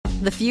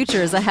The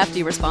future is a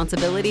hefty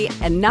responsibility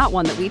and not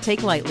one that we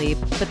take lightly,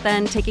 but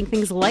then taking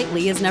things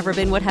lightly has never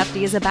been what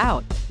Hefty is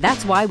about.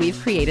 That's why we've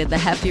created the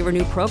Hefty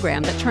Renew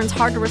program that turns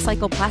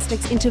hard-to-recycle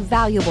plastics into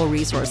valuable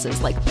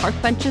resources like park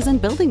benches and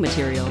building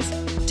materials.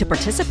 To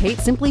participate,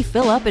 simply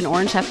fill up an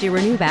orange Hefty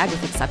Renew bag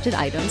with accepted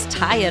items,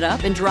 tie it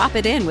up, and drop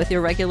it in with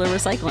your regular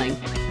recycling.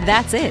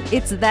 That's it.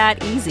 It's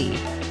that easy.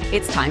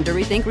 It's time to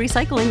rethink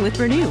recycling with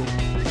Renew.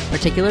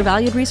 Particular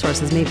valued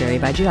resources may vary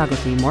by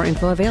geography. More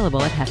info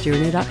available at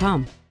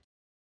heftyrenew.com.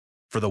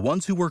 For the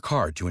ones who work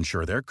hard to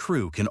ensure their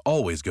crew can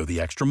always go the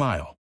extra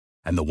mile,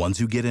 and the ones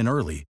who get in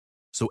early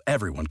so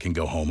everyone can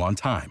go home on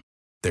time,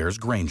 there's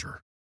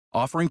Grainger,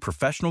 offering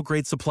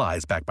professional-grade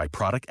supplies backed by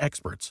product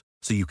experts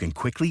so you can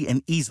quickly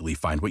and easily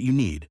find what you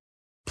need.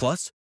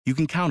 Plus, you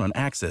can count on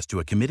access to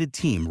a committed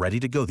team ready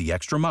to go the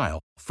extra mile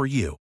for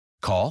you.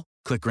 Call,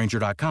 click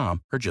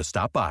Grainger.com, or just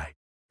stop by.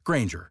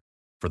 Grainger,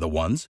 for the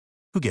ones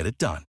who get it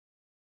done.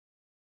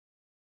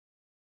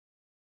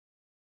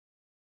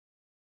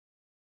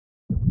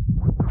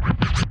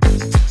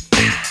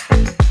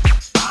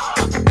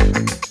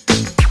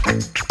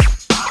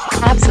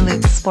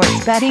 Absolute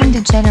sports betting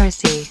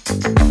degeneracy.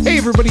 Hey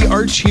everybody,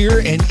 Arch here,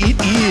 and it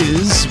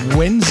is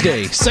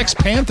Wednesday. Sex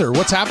Panther,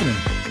 what's happening?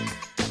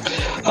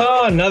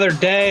 Oh, another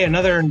day,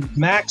 another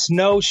Max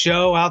No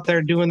show out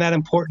there doing that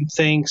important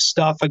thing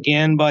stuff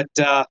again. But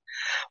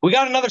we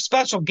got another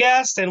special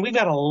guest, and we've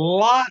got a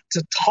lot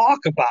to talk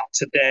about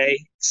today.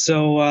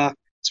 So I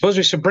suppose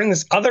we should bring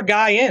this other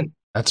guy in.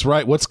 That's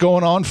right. What's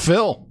going on,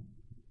 Phil?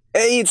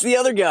 Hey, it's the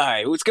other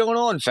guy. What's going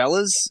on,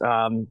 fellas?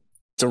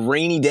 It's a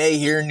rainy day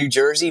here in New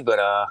Jersey, but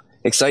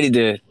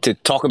excited to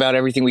talk about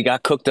everything we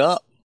got cooked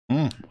up.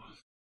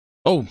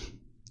 Oh,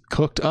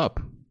 cooked up.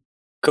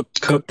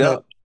 Cooked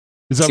up.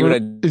 Was that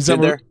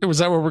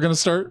where we're going to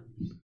start?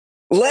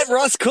 Let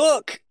Russ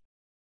cook.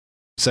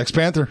 Sex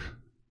Panther.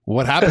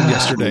 What happened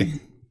yesterday?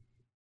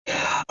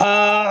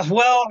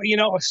 Well,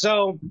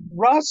 so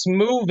Russ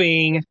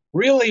moving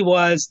really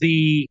was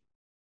the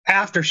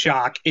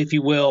aftershock, if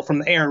you will, from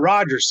the Aaron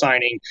Rodgers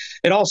signing.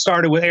 It all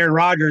started with Aaron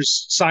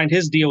Rodgers signed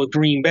his deal with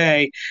Green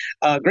Bay.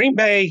 Green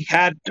Bay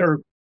had, or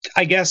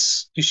I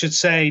guess you should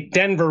say,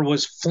 Denver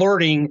was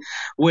flirting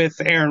with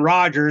Aaron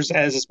Rodgers,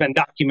 as it's been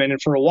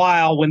documented for a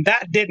while. When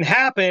that didn't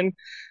happen,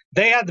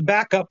 they had the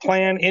backup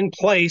plan in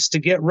place to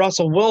get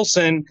Russell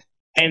Wilson,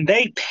 and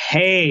they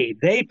paid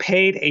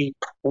a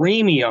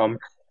premium.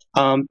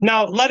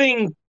 Now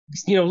letting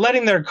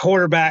their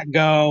quarterback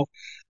go.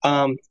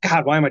 God,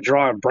 why am I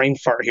drawing a brain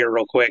fart here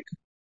real quick?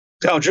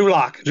 Oh, Drew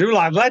Lock.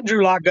 Let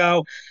Drew Lock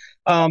go.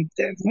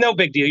 No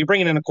big deal. You're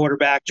bringing in a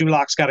quarterback. Drew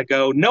Lock's got to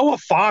go. Noah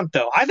Fant,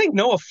 though. I think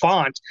Noah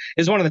Fant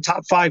is one of the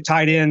top 5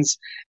 tight ends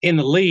in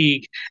the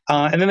league.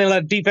 And then they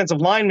let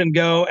defensive linemen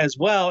go as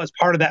well as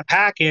part of that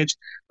package.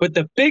 But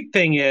the big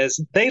thing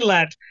is they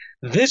let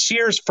this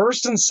year's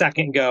first and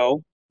second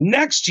go,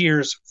 next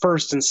year's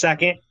first and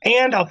second,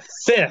 and a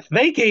fifth.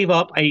 They gave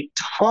up a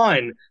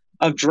ton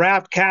of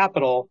draft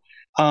capital.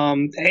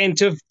 And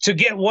to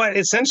get what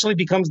essentially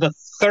becomes the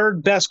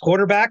third best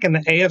quarterback in the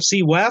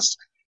AFC West,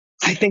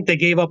 I think they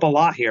gave up a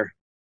lot here.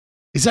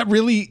 Is that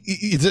really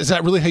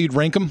how you'd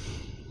rank them?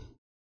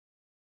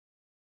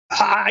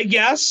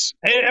 Yes.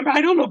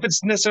 I don't know if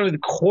it's necessarily the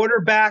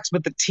quarterbacks,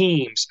 but the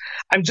teams.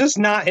 I'm just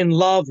not in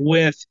love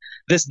with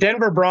this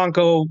Denver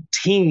Bronco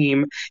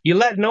team. You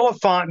let Noah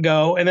Fant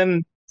go, and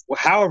then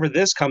however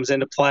this comes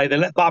into play, they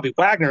let Bobby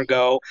Wagner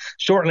go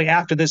shortly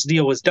after this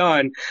deal was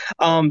done.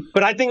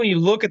 But I think when you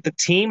look at the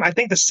team, I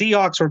think the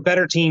Seahawks were a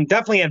better team,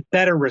 definitely had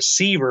better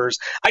receivers.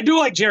 I do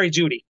like Jerry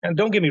Jeudy, and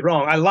don't get me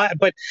wrong,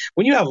 but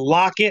when you have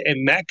Lockett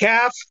and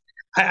Metcalf,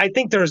 I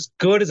think they're as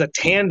good as a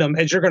tandem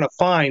as you're going to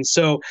find.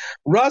 So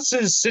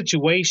Russ's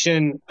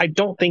situation, I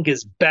don't think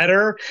is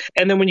better.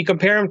 And then when you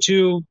compare him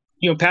to,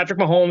 Patrick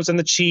Mahomes and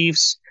the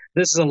Chiefs,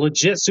 this is a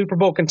legit Super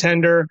Bowl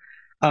contender.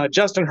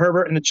 Justin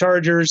Herbert and the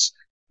Chargers,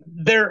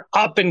 they're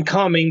up and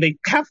coming. They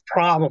have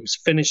problems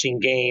finishing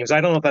games.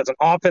 I don't know if that's an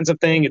offensive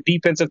thing, a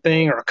defensive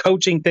thing, or a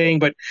coaching thing,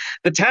 but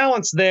the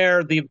talent's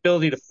there, the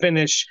ability to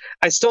finish.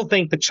 I still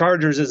think the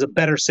Chargers is a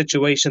better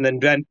situation than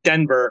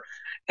Denver.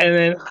 And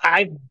then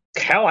I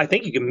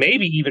think you can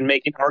maybe even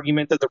make an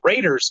argument that the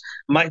Raiders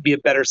might be a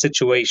better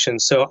situation.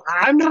 So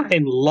I'm not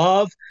in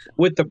love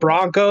with the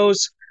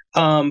Broncos.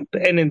 And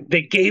then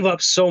they gave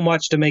up so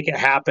much to make it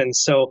happen.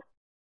 So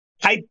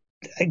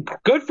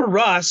good for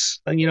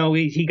Russ.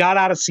 He got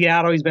out of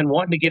Seattle. He's been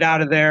wanting to get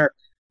out of there.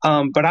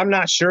 But I'm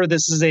not sure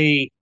this is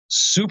a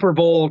Super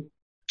Bowl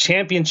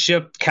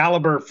championship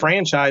caliber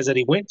franchise that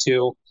he went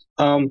to.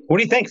 What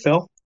do you think,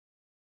 Phil?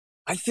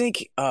 I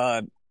think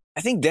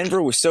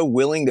Denver was so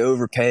willing to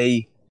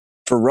overpay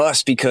for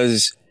Russ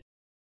because,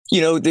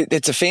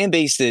 it's a fan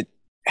base that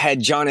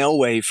had John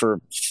Elway for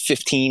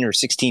 15 or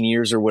 16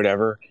 years or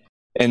whatever.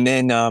 And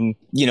then,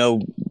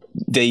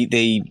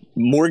 they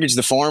mortgaged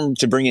the farm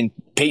to bring in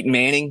Peyton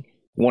Manning,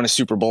 won a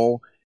Super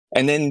Bowl.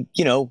 And then,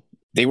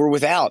 they were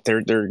without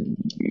they're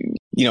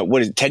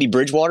what is it, Teddy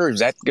Bridgewater? Is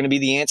that going to be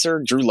the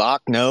answer? Drew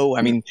Lock? No.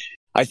 I mean,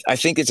 I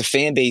think it's a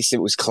fan base that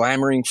was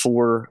clamoring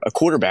for a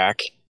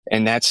quarterback,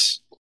 and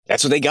that's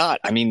that's what they got.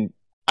 I mean,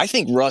 I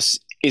think Russ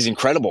is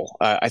incredible.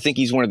 I think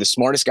he's one of the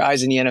smartest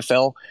guys in the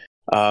NFL.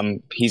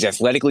 He's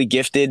athletically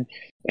gifted,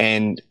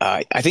 and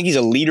I think he's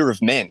a leader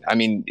of men. I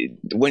mean,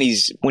 when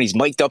he's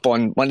mic'd up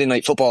on Monday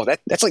Night Football,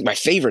 that's like my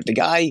favorite. The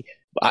guy,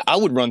 I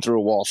would run through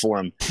a wall for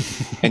him.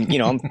 And,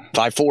 I'm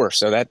 5'4",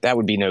 so that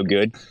would be no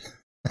good.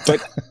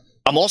 But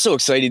I'm also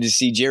excited to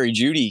see Jerry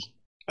Jeudy,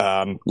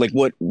 like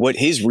what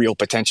his real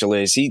potential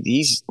is.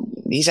 He's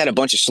had a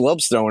bunch of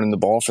slubs throwing in the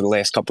ball for the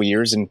last couple of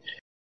years, and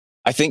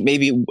I think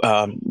maybe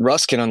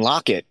Russ can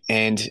unlock it.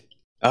 And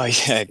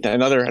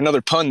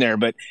another pun there,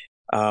 but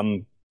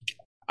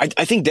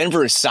I think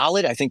Denver is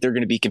solid. I think they're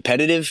going to be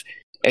competitive,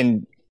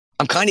 and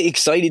I'm kind of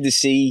excited to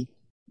see,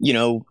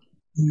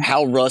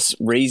 how Russ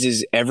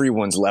raises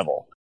everyone's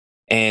level.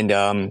 And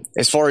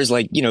as far as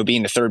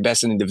being the third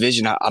best in the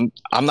division,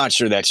 I'm not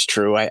sure that's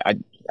true.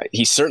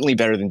 He's certainly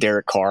better than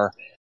Derek Carr.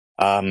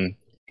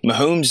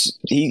 Mahomes,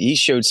 he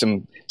showed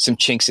some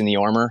chinks in the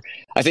armor.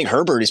 I think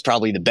Herbert is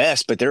probably the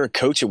best, but they're a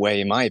coach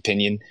away, in my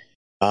opinion.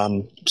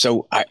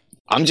 So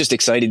I'm just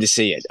excited to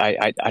see it.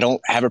 I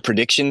don't have a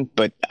prediction,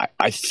 but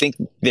I think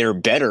they're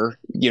better.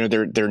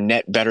 They're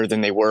net better than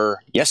they were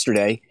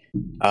yesterday.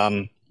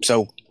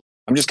 So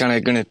I'm just kind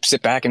of going to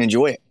sit back and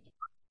enjoy it.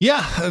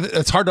 Yeah,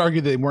 it's hard to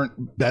argue they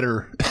weren't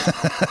better.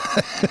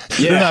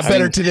 They're not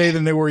better today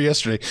than they were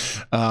yesterday.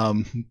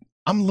 I'm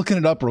looking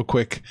it up real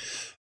quick.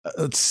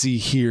 Let's see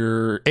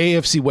here.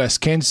 AFC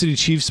West, Kansas City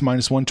Chiefs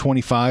minus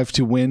 125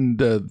 to win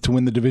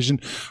the division.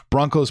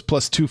 Broncos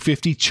plus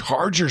 250.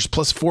 Chargers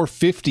plus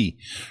 450.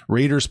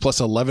 Raiders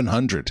plus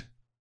 1100.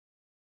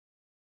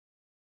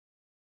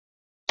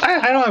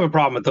 I don't have a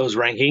problem with those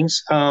rankings.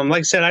 Like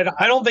I said,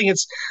 I don't think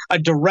it's a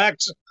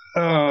direct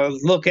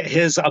look at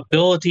his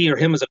ability or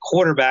him as a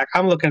quarterback.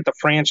 I'm looking at the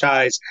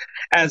franchise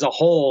as a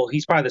whole.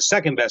 He's probably the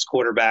second best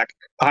quarterback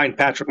behind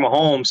Patrick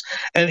Mahomes.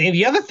 And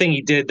the other thing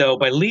he did, though,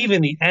 by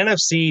leaving the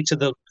NFC to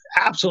the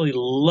absolutely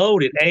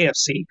loaded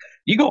AFC,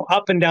 you go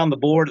up and down the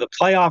board of the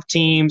playoff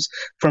teams,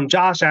 from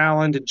Josh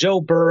Allen to Joe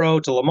Burrow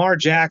to Lamar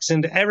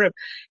Jackson to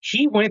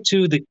he went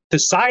to the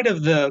side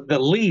of the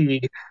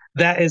league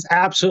that is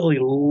absolutely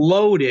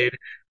loaded.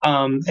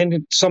 And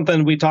it's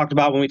something we talked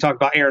about when we talked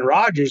about Aaron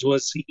Rodgers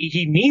was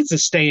he needs to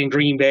stay in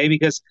Green Bay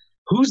because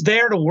who's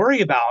there to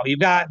worry about? You've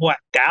got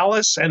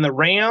Dallas and the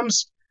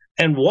Rams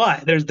and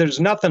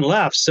there's nothing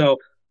left. So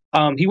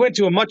he went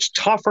to a much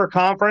tougher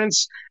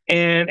conference,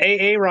 and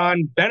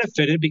Aaron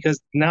benefited because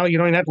now you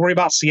don't even have to worry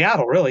about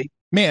Seattle, really.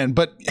 Man,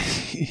 but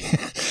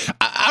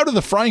out of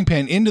the frying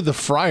pan into the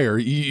fryer,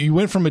 you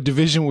went from a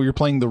division where you're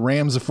playing the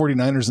Rams, the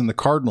 49ers, and the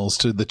Cardinals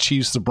to the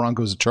Chiefs, the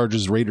Broncos, the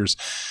Chargers, Raiders.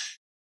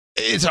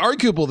 It's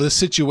arguable this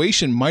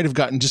situation might have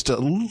gotten just a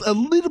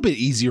little bit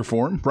easier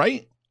for him,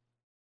 right?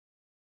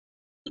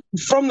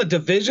 From the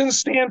division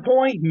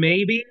standpoint,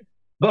 maybe,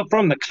 but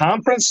from the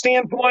conference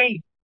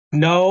standpoint,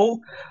 no.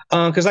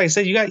 Because like I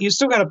said, you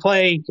still got to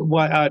play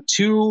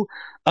two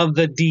of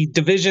the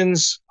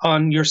divisions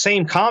on your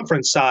same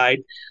conference side.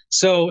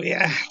 So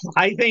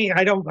I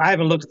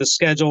haven't looked at the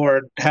schedule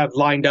or have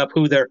lined up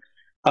who and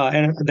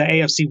the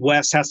AFC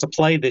West has to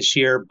play this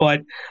year,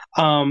 but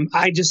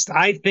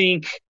I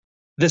think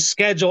the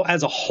schedule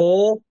as a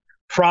whole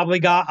probably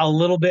got a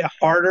little bit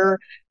harder.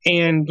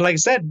 And like I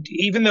said,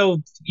 even though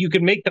you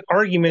could make the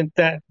argument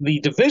that the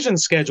division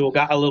schedule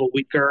got a little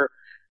weaker,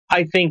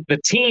 I think the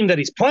team that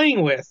he's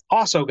playing with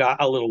also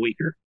got a little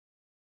weaker.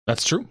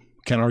 That's true.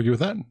 Can't argue with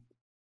that.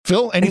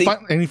 Phil,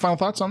 any final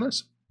thoughts on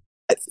this?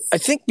 I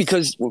think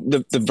because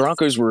the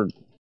Broncos were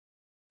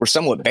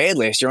somewhat bad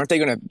last year, aren't they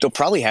they'll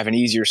probably have an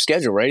easier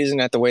schedule, right? Isn't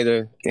that the way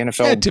the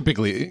NFL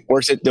typically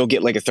works? They'll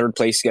get like a third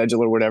place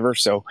schedule or whatever.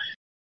 So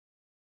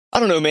I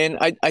don't know, man.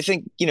 I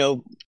think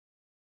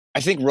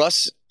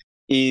Russ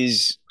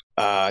is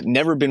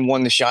never been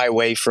one to shy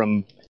away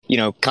from,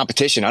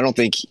 competition. I don't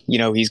think,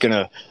 he's going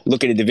to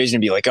look at a division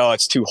and be like, oh,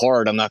 it's too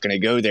hard, I'm not going to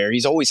go there.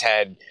 He's always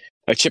had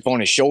a chip on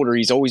his shoulder.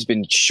 He's always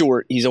been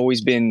short. He's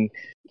always been,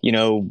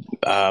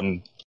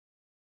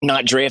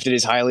 not drafted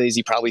as highly as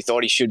he probably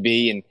thought he should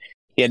be. And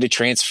he had to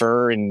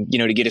transfer and,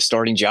 to get a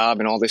starting job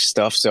and all this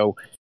stuff. So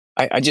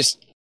I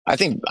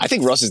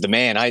think Russ is the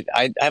man. I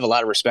have a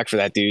lot of respect for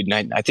that dude,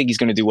 and I think he's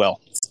going to do well.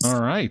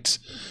 All right.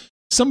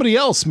 Somebody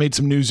else made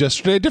some news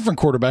yesterday, a different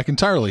quarterback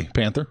entirely,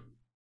 Panther.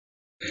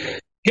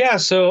 Yeah,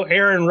 so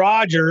Aaron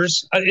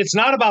Rodgers, it's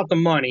not about the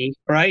money,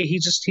 right? He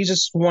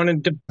just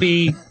wanted to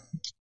be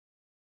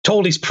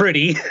told he's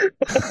pretty.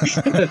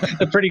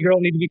 The pretty girl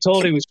needed to be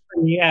told he was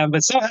pretty. Yeah,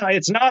 but somehow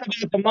it's not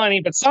about the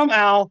money, but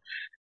somehow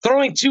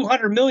throwing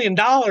 $200 million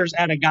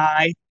at a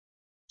guy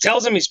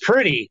tells him he's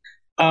pretty.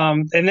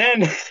 And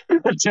then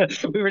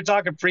we were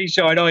talking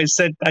pre-show. I know I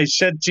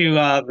sent you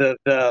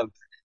the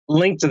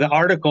link to the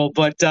article,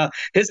 but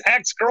his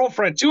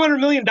ex-girlfriend, $200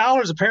 million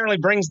apparently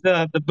brings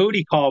the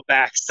booty call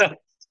back. So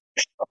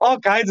all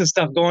kinds of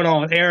stuff going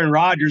on with Aaron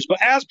Rodgers. But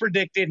as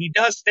predicted, he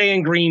does stay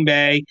in Green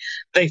Bay.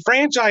 They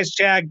franchise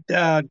tagged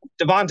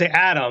Davante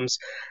Adams.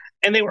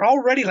 and they were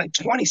already like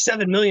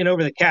 27 million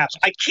over the cap. So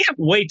I can't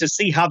wait to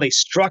see how they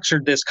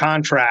structured this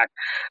contract,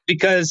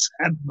 because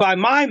by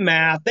my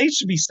math, they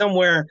should be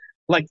somewhere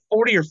like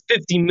 40 or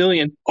 50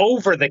 million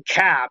over the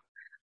cap.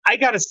 I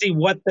got to see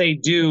what they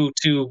do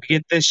to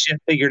get this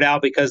shit figured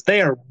out, because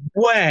they are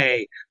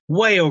way,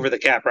 way over the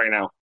cap right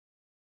now.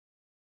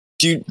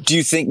 Do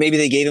you think maybe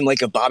they gave him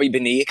like a Bobby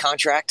Bonilla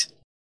contract?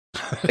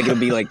 Like it'll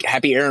be like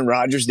Happy Aaron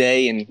Rodgers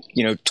Day in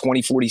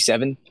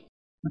 2047.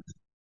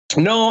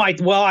 No, I've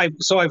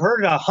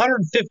heard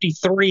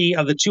 153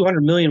 of the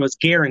 200 million was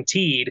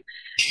guaranteed,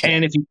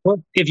 and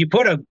if you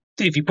put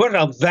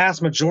a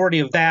vast majority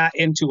of that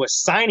into a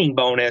signing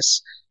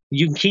bonus,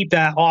 you can keep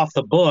that off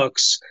the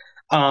books.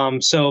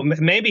 So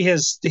maybe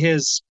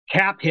his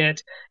cap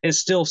hit is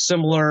still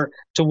similar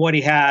to what he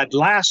had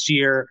last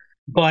year.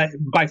 But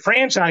by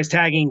franchise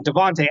tagging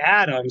Devontae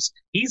Adams,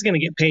 he's going to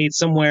get paid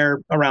somewhere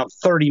around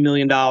 $30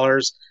 million.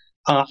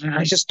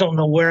 I just don't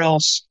know where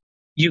else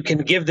you can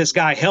give this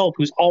guy help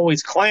who's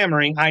always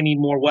clamoring, I need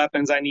more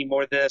weapons, I need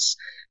more this,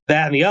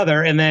 that, and the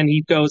other. And then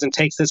he goes and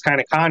takes this kind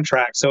of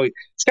contract. So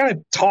he's kind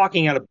of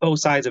talking out of both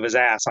sides of his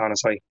ass,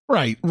 honestly.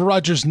 Right.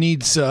 Rodgers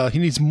needs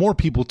more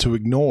people to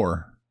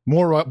ignore,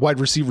 more wide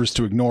receivers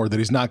to ignore that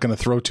he's not going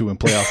to throw to in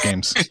playoff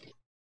games.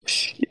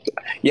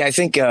 Yeah, I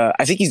think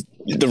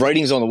the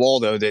writing's on the wall,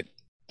 though, that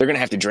they're going to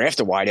have to draft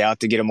a wideout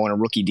to get him on a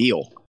rookie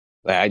deal.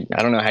 I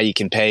don't know how you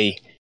can pay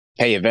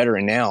a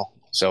veteran now,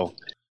 so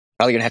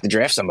probably going to have to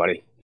draft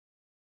somebody.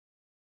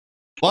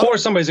 Or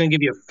somebody's going to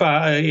give you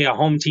a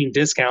home team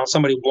discount.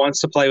 Somebody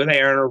wants to play with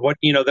Aaron, or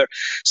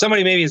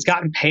somebody maybe has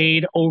gotten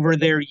paid over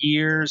their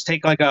years.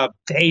 Take like a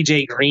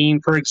AJ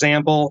Green, for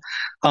example.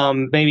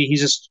 Maybe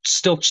he's just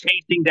still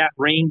chasing that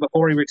ring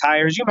before he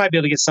retires. You might be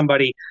able to get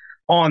somebody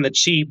on the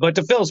cheap. But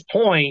to Phil's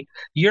point,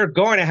 you're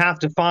going to have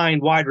to find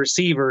wide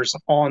receivers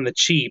on the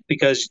cheap,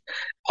 because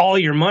all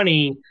your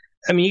money,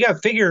 I mean, you got to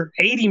figure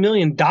 $80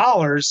 million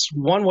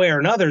one way or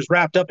another is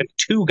wrapped up in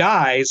two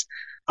guys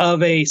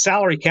of a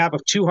salary cap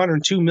of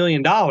 $202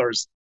 million.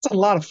 That's a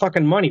lot of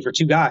fucking money for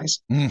two guys.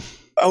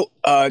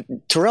 Oh,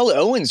 Terrell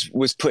Owens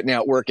was putting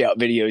out workout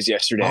videos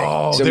yesterday.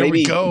 Oh, so there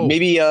we go.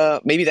 Maybe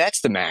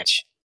that's the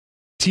match.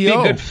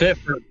 T.O.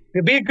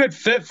 It'd be a good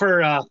fit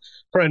for a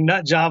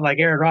nut job like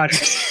Aaron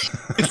Rodgers.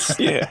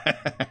 Yeah.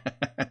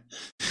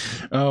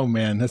 Oh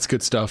man, that's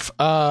good stuff.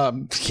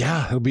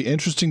 Yeah, it'll be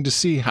interesting to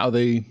see how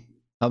they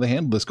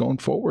handle this going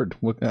forward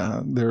with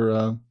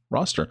their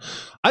roster.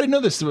 I didn't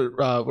know this.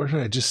 Where did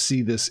I just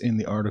see this in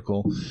the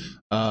article?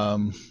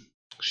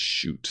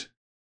 Shoot,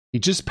 he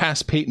just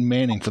passed Peyton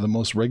Manning for the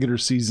most regular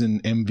season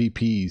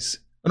MVPs.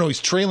 Oh no,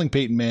 he's trailing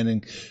Peyton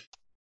Manning.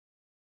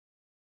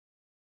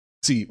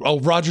 See,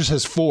 Rodgers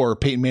has 4,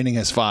 Peyton Manning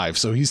has 5,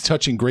 so he's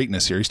touching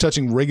greatness here. He's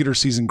touching regular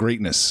season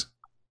greatness.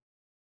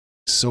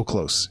 So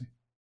close.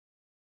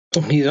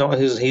 He's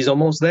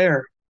almost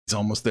there. He's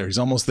almost there. He's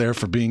almost there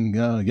for being,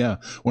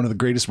 one of the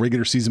greatest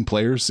regular season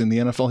players in the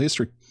NFL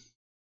history.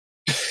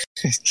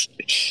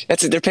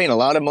 That's it. They're paying a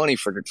lot of money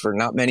for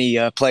not many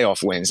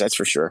playoff wins. That's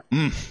for sure.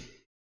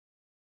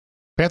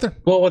 Panther?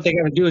 Well, what they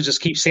got to do is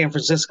just keep San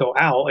Francisco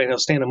out, and they'll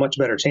stand a much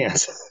better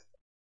chance.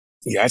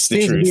 Yeah, that's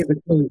the truth. Seems to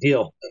be a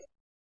deal.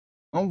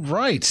 All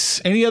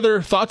right. Any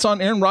other thoughts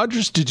on Aaron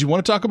Rodgers? Did you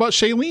want to talk about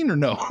Shailene or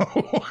no?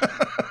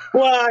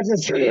 Well,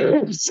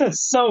 it's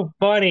just so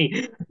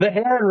funny. The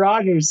Aaron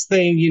Rodgers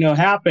thing,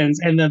 happens,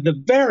 and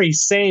the very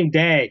same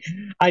day,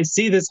 I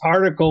see this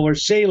article where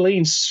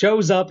Shailene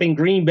shows up in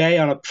Green Bay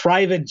on a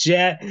private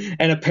jet,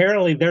 and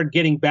apparently they're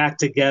getting back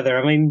together.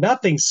 I mean,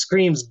 nothing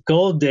screams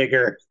gold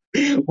digger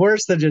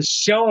worse than just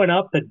showing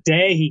up the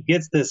day he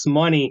gets this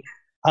money.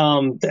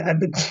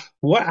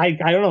 What I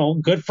don't know.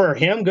 Good for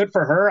him. Good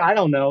for her. I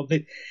don't know.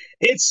 But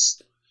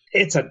it's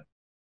a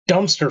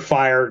dumpster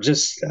fire.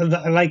 Just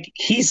like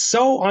he's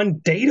so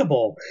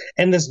undateable,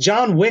 and this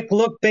John Wick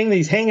look thing that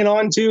he's hanging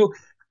on to,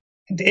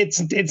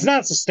 it's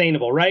not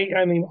sustainable, right?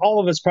 I mean,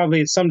 all of us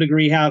probably at some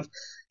degree have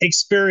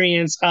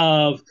experience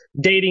of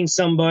dating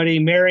somebody,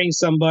 marrying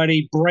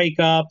somebody, break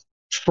up,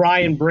 try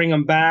and bring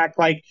them back.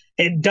 Like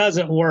it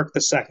doesn't work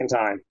the second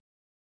time.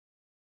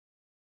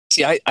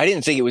 See, I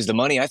didn't think it was the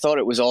money. I thought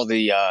it was all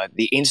the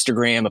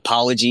Instagram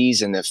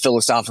apologies and the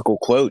philosophical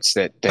quotes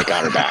that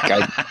got her back.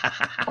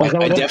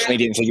 I definitely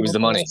didn't think it was the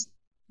money.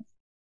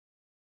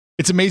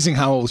 It's amazing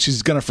how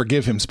she's going to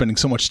forgive him spending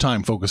so much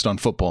time focused on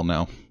football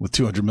now with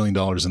 $200 million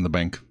in the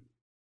bank.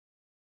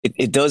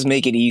 It does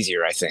make it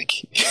easier, I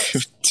think.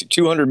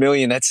 $200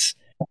 million,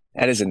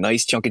 that is a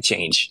nice chunk of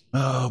change.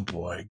 Oh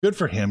boy, good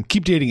for him.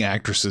 Keep dating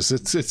actresses.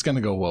 It's going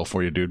to go well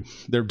for you, dude.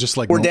 They're just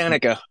like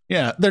Danica.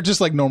 Yeah, they're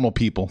just like normal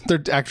people.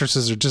 Their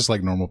actresses are just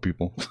like normal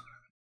people.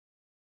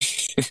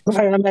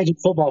 I imagine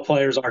football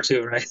players are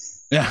too, right?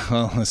 Yeah,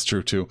 well, that's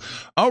true too.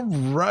 All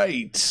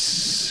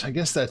right, I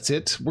guess that's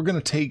it. We're going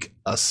to take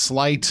a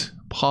slight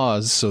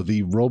pause so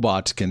the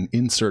robot can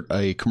insert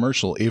a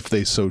commercial if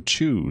they so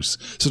choose.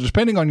 So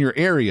depending on your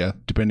area,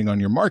 depending on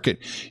your market,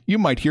 you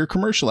might hear a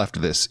commercial after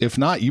this. If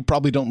not, you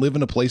probably don't live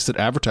in a place that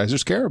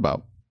advertisers care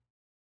about.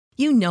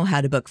 You know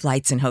how to book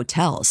flights and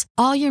hotels.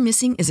 All you're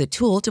missing is a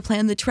tool to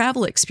plan the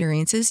travel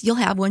experiences you'll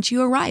have once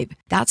you arrive.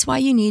 That's why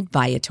you need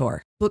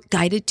Viator. Book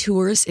guided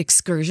tours,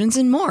 excursions,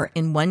 and more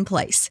in one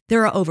place.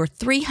 There are over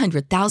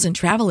 300,000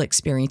 travel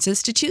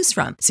experiences to choose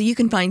from, so you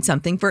can find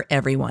something for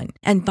everyone.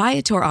 And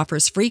Viator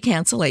offers free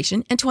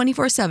cancellation and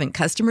 24/7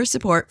 customer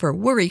support for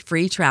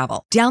worry-free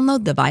travel.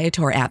 Download the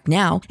Viator app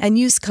now and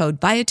use code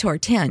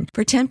Viator10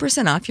 for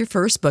 10% off your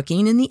first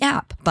booking in the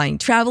app. Find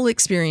travel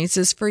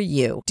experiences for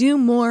you. Do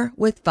more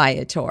with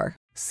Viator.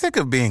 Sick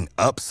of being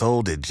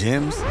upsold at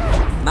gyms?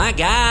 My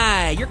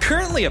guy, you're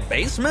currently a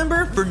base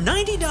member. For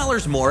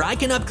 $90 more, I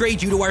can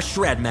upgrade you to our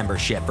Shred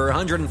membership. For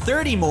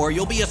 $130 more,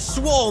 you'll be a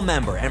Swole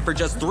member. And for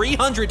just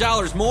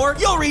 $300 more,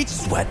 you'll reach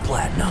Sweat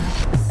Platinum.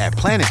 At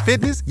Planet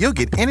Fitness, you'll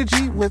get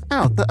energy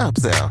without the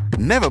upsell.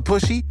 Never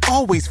pushy,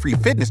 always free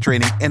fitness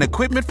training and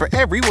equipment for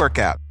every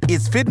workout.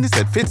 It's fitness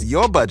that fits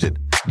your budget.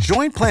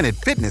 Join Planet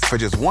Fitness for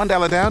just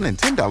 $1 down and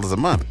 $10 a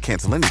month.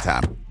 Cancel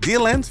anytime.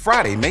 Deal ends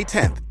Friday, May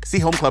 10th. See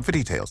Home Club for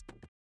details.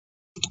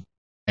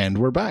 And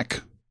we're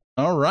back.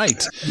 All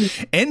right.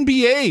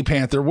 NBA,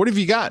 Panther, what have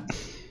you got?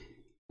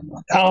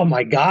 Oh,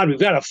 my God. We've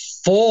got a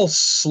full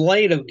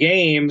slate of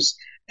games,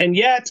 and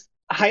yet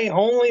I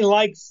only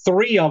like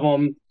 3 of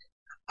them.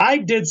 I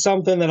did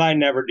something that I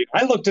never do.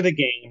 I looked at a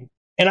game,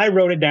 and I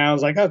wrote it down. I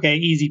was like, okay,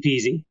 easy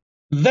peasy.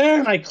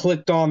 Then I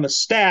clicked on the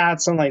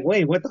stats. I'm like,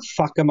 wait, what the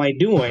fuck am I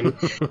doing?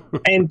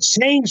 And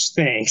changed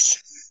things.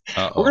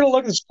 Uh-oh. We're going to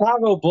look at the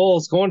Chicago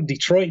Bulls going to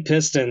Detroit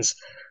Pistons.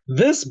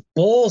 This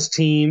Bulls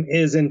team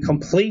is in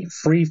complete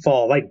free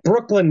fall, like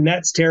Brooklyn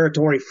Nets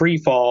territory free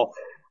fall.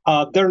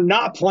 They're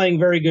not playing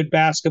very good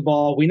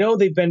basketball. We know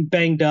they've been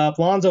banged up.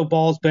 Lonzo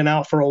Ball's been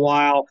out for a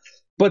while.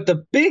 But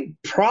the big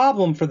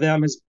problem for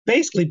them has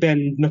basically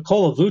been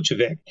Nikola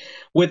Vucevic.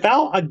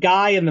 Without a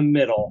guy in the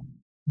middle,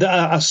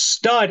 a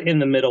stud in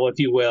the middle, if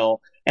you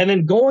will, and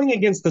then going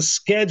against the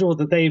schedule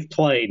that they've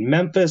played,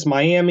 Memphis,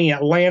 Miami,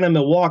 Atlanta,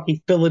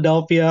 Milwaukee,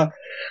 Philadelphia,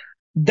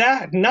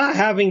 that not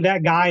having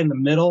that guy in the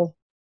middle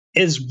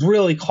is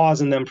really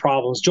causing them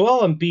problems.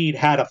 Joel Embiid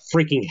had a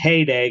freaking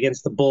heyday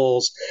against the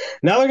Bulls.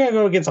 Now they're going to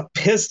go against a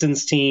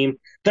Pistons team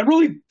that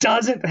really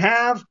doesn't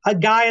have a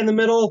guy in the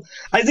middle.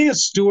 Isaiah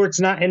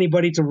Stewart's not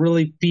anybody to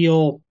really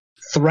feel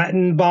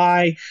threatened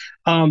by.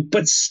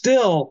 But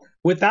still,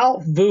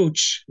 without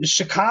Vooch,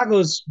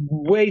 Chicago's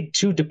way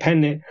too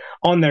dependent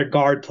on their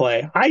guard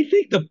play. I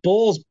think the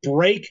Bulls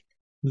break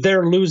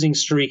their losing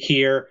streak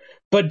here.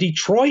 But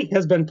Detroit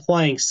has been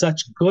playing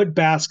such good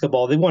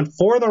basketball. They won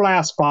 4 of their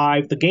last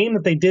 5. The game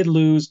that they did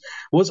lose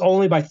was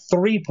only by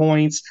 3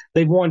 points.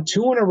 They've won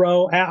 2 in a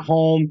row at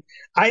home.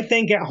 I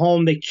think at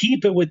home they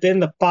keep it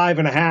within the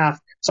 5.5.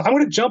 So I'm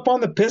going to jump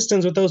on the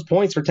Pistons with those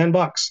points for $10.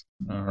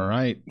 All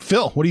right.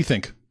 Phil, what do you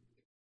think?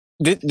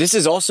 This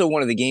is also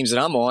one of the games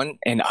that I'm on,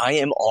 and I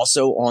am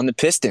also on the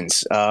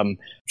Pistons.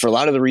 For a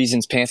lot of the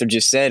reasons Panther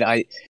just said,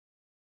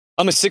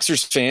 I'm a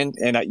Sixers fan,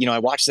 and I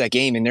watched that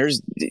game, and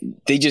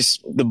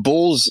the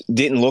Bulls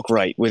didn't look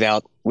right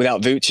without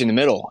Vooch in the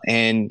middle.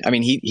 And I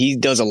mean, he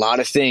does a lot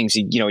of things.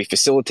 He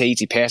facilitates,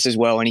 he passes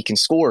well, and he can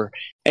score,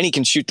 and he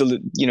can shoot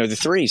the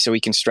three, so he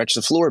can stretch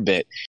the floor a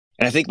bit.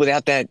 And I think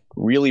without that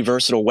really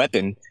versatile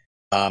weapon,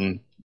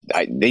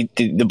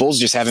 the Bulls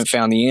just haven't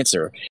found the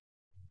answer.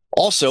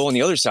 Also, on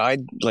the other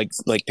side, like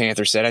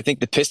Panther said, I think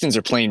the Pistons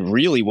are playing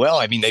really well.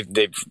 I mean,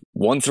 they've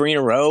won 3 in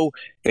a row.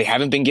 They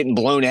haven't been getting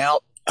blown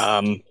out.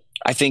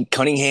 I think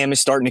Cunningham is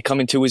starting to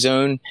come into his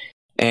own,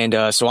 and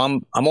so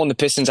I'm on the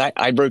Pistons.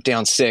 I wrote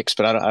down 6,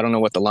 but I don't know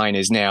what the line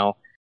is now.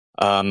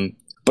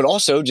 But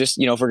also, just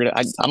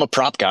if I'm a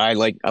prop guy. I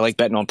like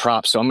betting on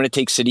props, so I'm going to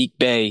take Sadiq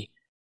Bey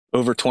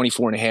over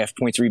 24.5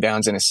 points,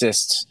 rebounds, and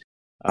assists.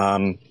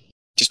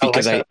 Just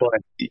because I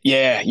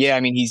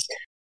mean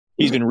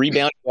he's been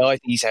rebounding well. I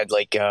think he's had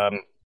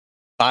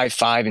 5,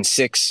 5, and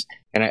 6,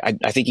 and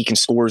I think he can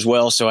score as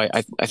well. So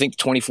I think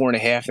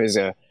 24.5 is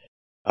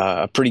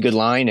a pretty good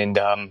line, and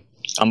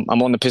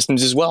I'm on the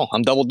Pistons as well.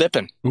 I'm double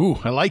dipping. Ooh,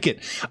 I like it.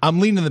 I'm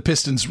leaning the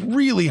Pistons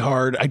really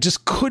hard. I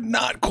just could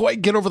not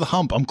quite get over the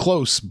hump. I'm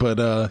close, but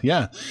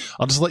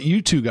I'll just let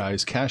you two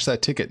guys cash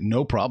that ticket.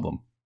 No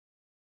problem.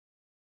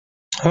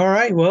 All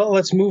right, well,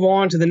 let's move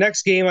on to the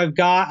next game. I've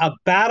got a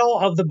battle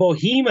of the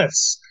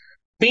Behemoths.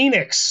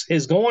 Phoenix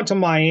is going to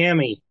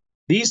Miami.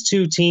 These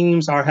two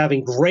teams are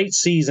having great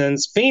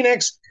seasons.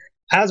 Phoenix,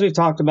 as we've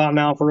talked about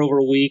now for over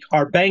a week,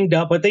 are banged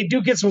up, but they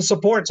do get some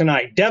support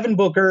tonight. Devin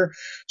Booker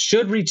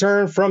should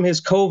return from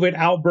his COVID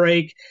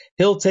outbreak.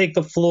 He'll take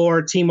the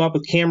floor, team up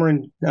with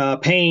Cameron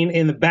Payne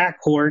in the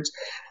backcourt.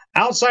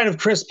 Outside of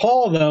Chris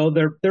Paul, though,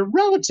 they're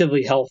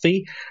relatively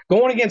healthy.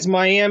 Going against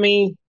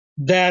Miami,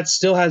 that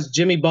still has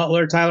Jimmy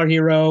Butler, Tyler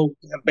Hero,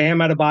 Bam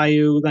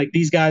Adebayo.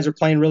 These guys are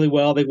playing really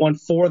well. They've won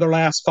 4 of their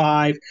last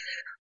 5.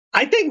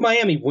 I think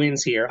Miami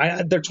wins here.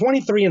 They're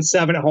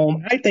 23-7 at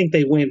home. I think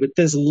they win, but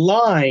this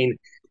line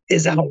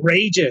is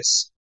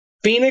outrageous.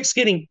 Phoenix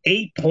getting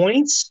 8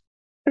 points?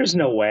 There's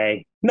no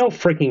way. No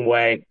freaking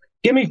way.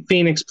 Give me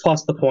Phoenix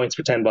plus the points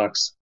for $10. All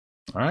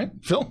right,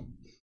 Phil.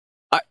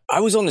 I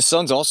was on the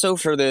Suns also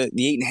for the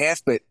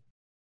 8.5, but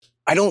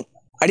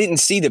I didn't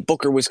see that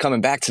Booker was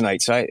coming back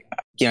tonight, so I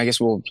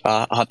guess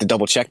I'll have to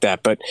double check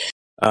that. But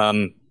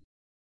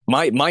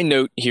my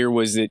note here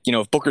was that, you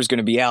know, if Booker's going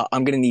to be out,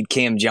 I'm going to need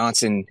Cam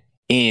Johnson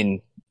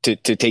in to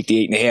take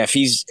the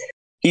 8.5.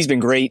 He's been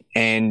great,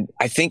 and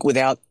I think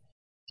without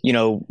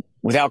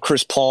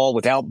Chris Paul,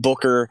 without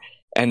Booker,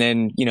 and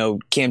then, you know,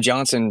 Cam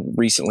Johnson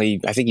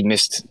recently, I think he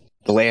missed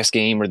the last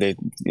game or the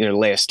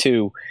last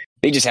two.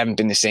 They just haven't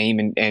been the same.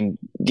 And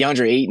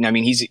DeAndre Ayton, I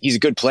mean, he's a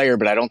good player,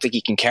 but I don't think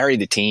he can carry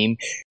the team.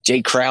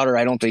 Jay Crowder,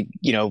 I don't think,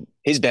 you know,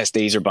 his best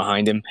days are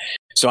behind him.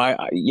 So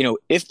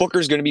if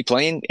Booker's going to be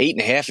playing,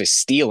 8.5 is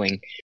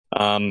stealing.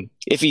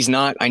 If he's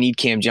not, I need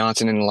Cam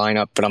Johnson in the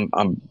lineup, but I'm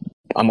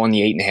on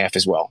the 8.5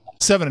 as well.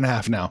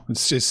 7.5 now.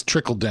 It's just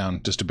trickled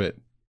down just a bit.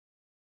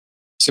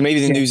 So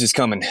maybe the news is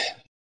coming.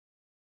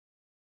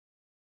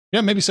 Yeah,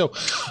 maybe so.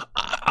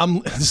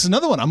 This is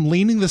another one. I'm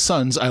leaning the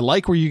Suns. I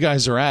like where you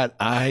guys are at.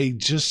 I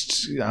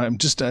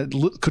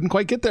couldn't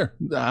quite get there.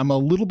 I'm a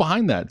little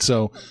behind that.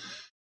 So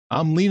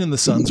I'm leaning the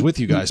Suns with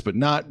you guys, but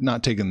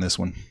not taking this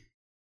one.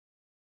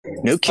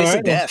 No kiss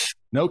of death.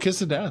 No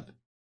kiss of death.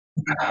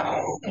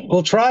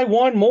 We'll try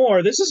one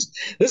more. This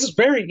is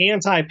very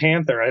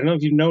anti-Panther. I don't know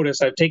if you've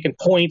noticed. I've taken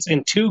points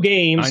in 2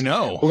 games. I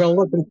know. We're going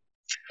to look at the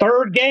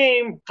third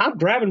game. I'm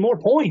grabbing more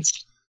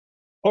points.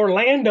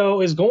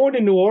 Orlando is going to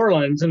New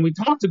Orleans, and we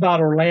talked about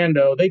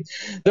Orlando.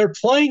 They're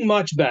playing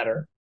much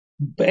better,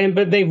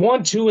 but they've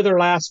won 2 of their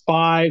last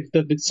 5.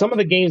 Some of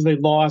the games they've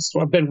lost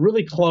have been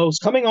really close.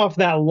 Coming off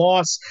that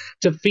loss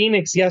to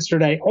Phoenix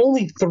yesterday,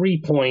 only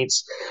 3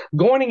 points.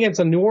 Going against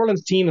a New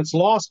Orleans team that's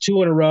lost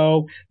 2 in a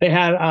row.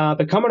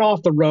 They're coming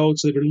off the road,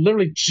 so they were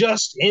literally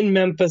just in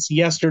Memphis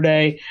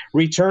yesterday,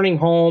 returning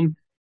home.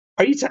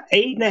 Are you to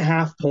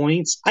 8.5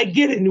 points? I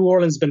get it. New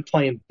Orleans has been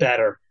playing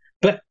better.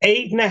 But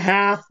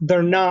 8.5,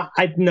 they're not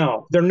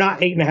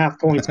 8.5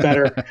 points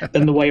better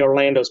than the way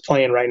Orlando's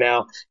playing right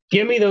now.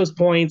 Give me those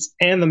points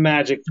and the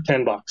Magic for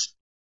 $10.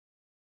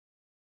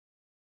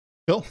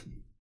 Cool.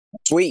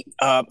 Sweet.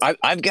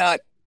 I've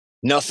got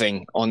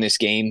nothing on this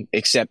game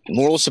except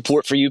moral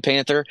support for you,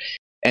 Panther.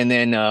 And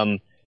then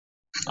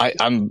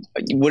I'm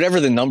whatever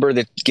the number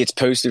that gets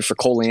posted for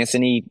Cole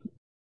Anthony,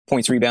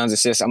 points, rebounds,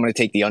 assists, I'm going to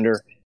take the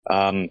under.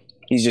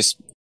 He's just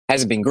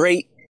hasn't been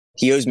great.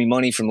 He owes me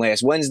money from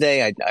last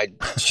Wednesday. I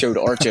showed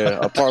Arch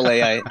a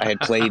parlay I had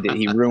played that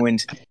he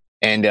ruined.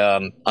 And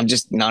I'm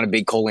just not a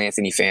big Cole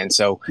Anthony fan.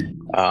 So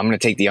I'm going to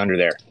take the under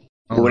there.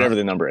 Whatever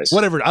the number is.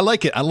 Whatever. I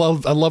like it. I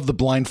love the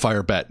blind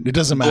fire bet. It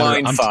doesn't matter.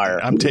 Blind fire.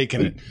 I'm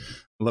taking it.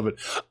 I love it.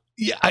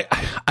 Yeah,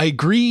 I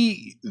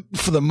agree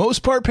for the most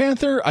part,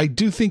 Panther. I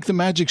do think the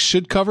Magic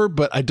should cover,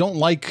 but I don't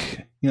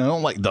like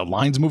the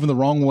lines moving the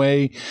wrong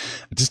way.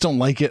 I just don't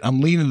like it. I'm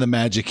leaning the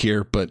Magic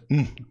here, but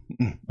I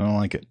don't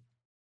like it.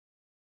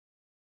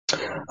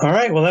 All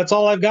right. Well, that's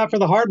all I've got for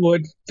the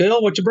hardwood. Phil,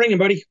 what you bringing,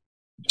 buddy?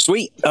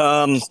 Sweet.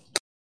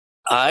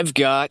 I've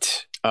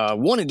got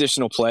one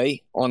additional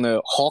play on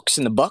the Hawks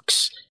and the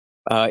Bucks.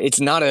 It's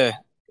not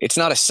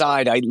a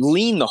side. I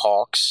lean the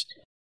Hawks.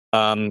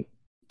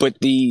 But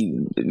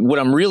what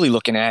I'm really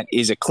looking at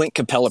is a Clint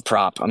Capella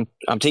prop.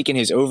 I'm taking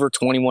his over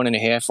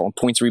 21.5 on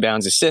points,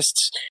 rebounds,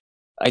 assists.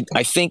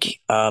 I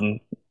think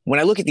when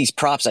I look at these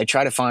props, I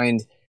try to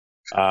find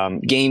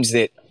games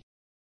that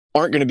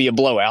aren't going to be a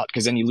blowout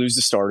because then you lose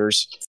the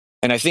starters.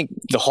 And I think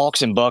the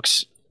Hawks and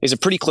Bucks is a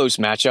pretty close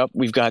matchup.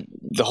 We've got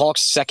the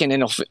Hawks second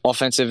in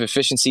offensive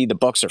efficiency. The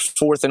Bucks are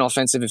fourth in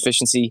offensive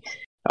efficiency.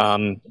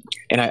 And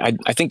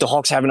I think the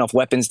Hawks have enough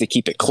weapons to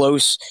keep it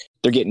close.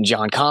 They're getting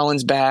John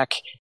Collins back.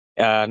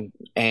 And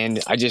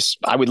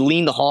I would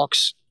lean the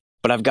Hawks,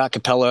 but I've got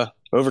Capella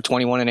over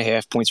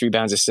 21.5 points,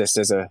 rebounds, assists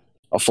as a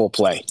full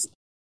play.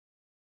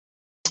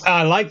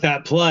 I like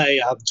that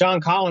play. John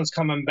Collins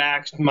coming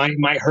back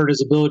might hurt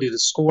his ability to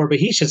score, but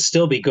he should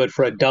still be good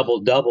for a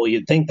double-double.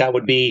 You'd think that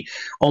would be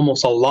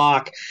almost a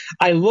lock.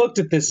 I looked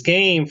at this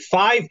game,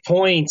 5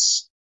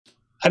 points.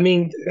 I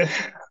mean,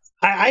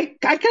 I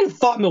kind of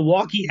thought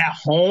Milwaukee at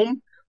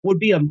home would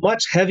be a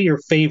much heavier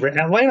favorite.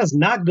 Atlanta's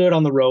not good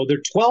on the road.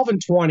 They're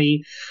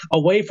 12-20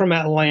 away from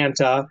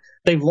Atlanta.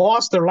 They've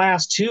lost their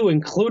last 2,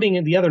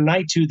 including the other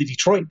night to the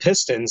Detroit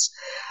Pistons.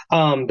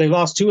 They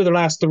lost 2 of their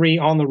last 3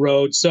 on the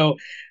road. So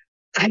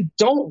I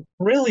don't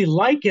really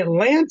like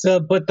Atlanta,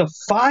 but the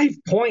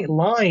 5-point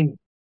line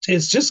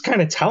is just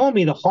kind of telling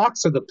me the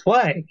Hawks are the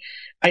play.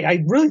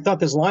 I really thought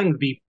this line would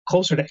be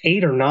closer to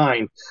 8 or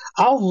 9.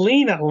 I'll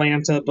lean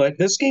Atlanta, but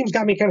this game's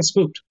got me kind of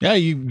spooked. Yeah,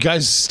 you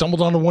guys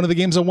stumbled onto one of the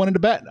games I wanted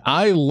to bet.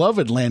 I love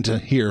Atlanta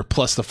here,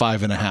 plus the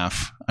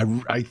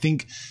 5.5. I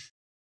think,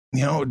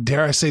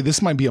 dare I say,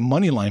 this might be a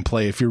money line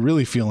play if you're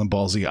really feeling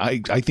ballsy.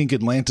 I think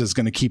Atlanta's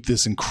going to keep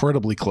this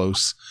incredibly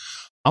close.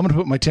 I'm going to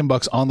put my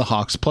 $10 on the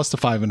Hawks plus the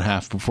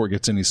 5.5 before it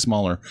gets any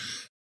smaller.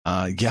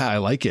 Yeah, I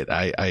like it.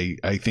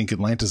 I think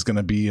Atlanta's going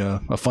to be a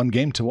fun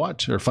game to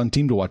watch, or a fun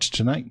team to watch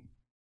tonight.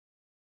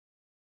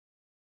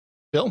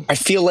 Bill? I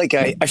feel like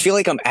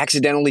I'm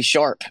accidentally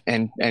sharp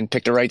and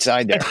picked the right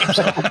side there.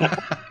 So,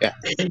 yeah,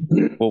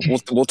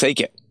 we'll take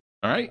it.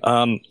 All right.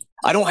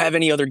 I don't have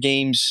any other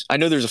games. I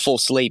know there's a full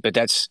slate, but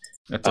that's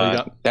all you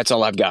got? That's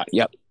all I've got.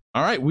 Yep.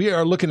 All right, we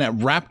are looking at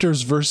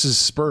Raptors versus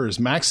Spurs.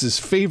 Max's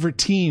favorite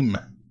team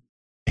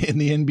in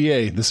the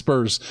NBA, the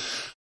Spurs.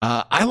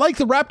 I like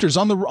the Raptors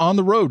on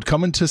the road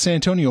coming to San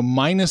Antonio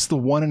minus the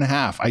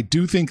 1.5. I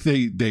do think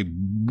they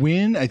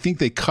win. I think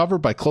they cover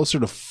by closer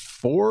to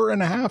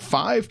 4.5,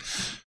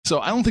 5. So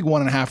I don't think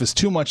 1.5 is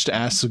too much to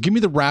ask. So give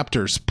me the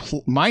Raptors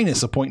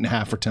minus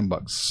 1.5 for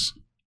 $10.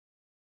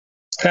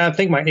 I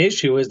think my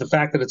issue is the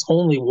fact that it's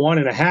only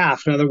 1.5.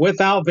 Now they're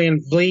without Van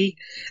Vliet,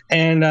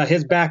 and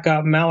his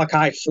backup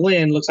Malachi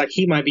Flynn looks like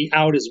he might be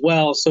out as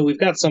well. So we've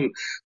got some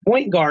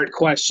point guard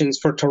questions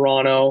for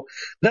Toronto.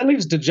 That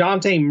leaves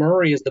DeJounte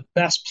Murray as the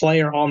best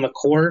player on the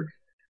court.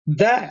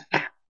 That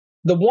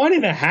the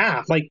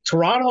 1.5, like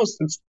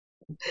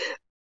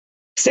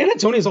San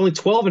Antonio is only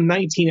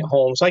 12-19 at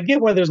home, so I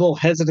get why there's a little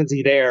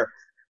hesitancy there.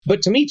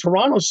 But to me,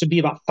 Toronto should be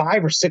about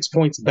 5 or 6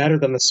 points better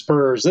than the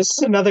Spurs. This is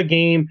another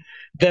game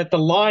that the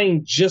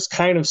line just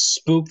kind of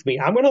spooked me.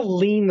 I'm going to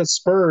lean the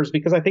Spurs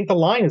because I think the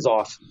line is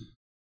off.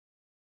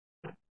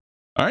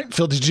 All right,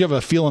 Phil, did you have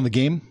a feel on the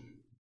game?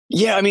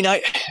 Yeah, I mean,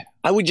 I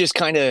would just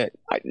kind of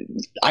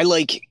I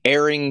like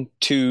erring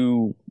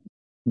to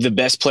the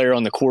best player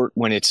on the court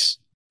when it's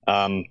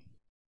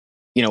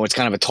it's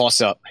kind of a toss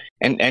up,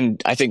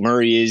 and I think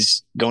Murray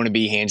is going to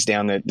be hands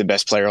down the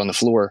best player on the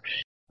floor.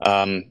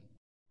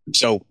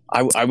 So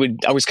I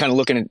was kind of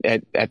looking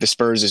at the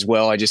Spurs as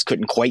well. I just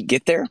couldn't quite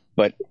get there,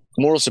 but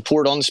moral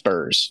support on the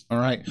Spurs. All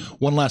right.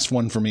 One last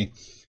one for me.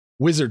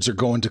 Wizards are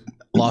going to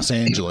Los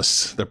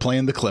Angeles. They're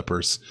playing the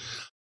Clippers.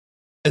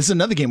 It's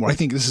another game where I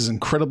think this is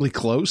incredibly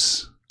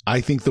close. I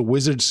think the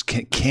Wizards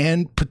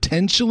can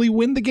potentially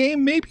win the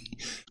game, maybe.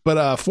 But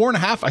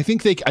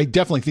 4.5, I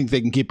definitely think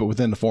they can keep it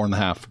within the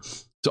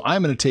 4.5. So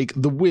I'm going to take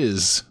the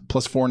Wiz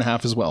plus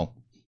 4.5 as well.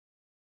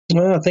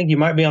 Well, I think you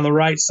might be on the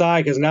right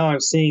side because now I'm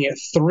seeing it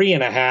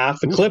 3.5.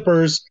 The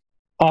Clippers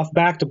off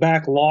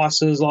back-to-back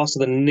losses, lost to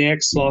the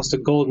Knicks, lost to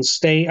Golden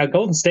State, a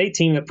Golden State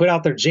team that put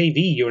out their JV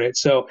unit.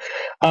 So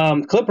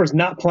Clippers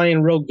not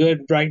playing real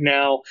good right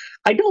now.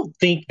 I don't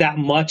think that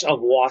much of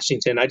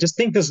Washington. I just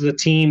think this is a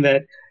team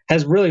that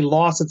has really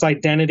lost its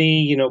identity.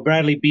 You know,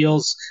 Bradley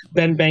Beal's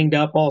been banged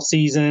up all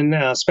season.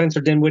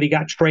 Spencer Dinwiddie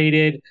got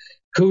traded.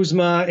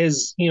 Kuzma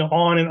is,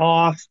 on and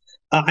off.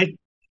 I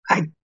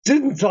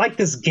didn't like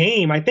this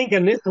game. I think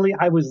initially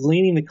I was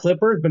leaning the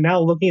Clippers, but now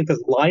looking at this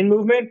line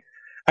movement,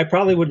 I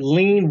probably would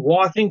lean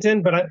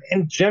Washington, but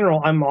in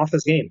general, I'm off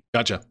this game.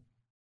 Gotcha.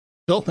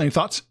 Bill, any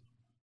thoughts?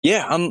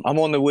 Yeah, I'm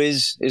on the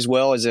Wiz as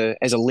well as a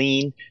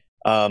lean.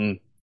 I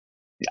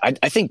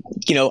think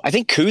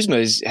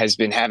Kuzma has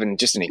been having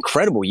just an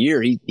incredible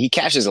year. He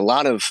cashes a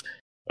lot of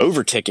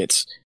over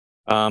tickets.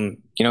 And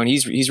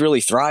he's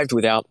really thrived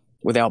without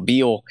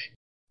Beal.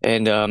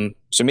 And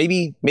so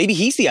maybe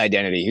he's the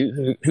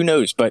identity. Who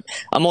knows? But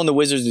I'm on the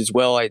Wizards as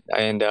well.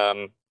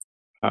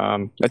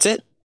 That's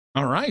it.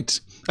 All right.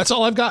 That's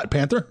all I've got,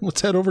 Panther. Let's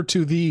head over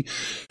to the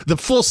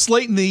full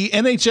slate in the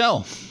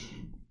NHL.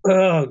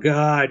 Oh,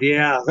 God,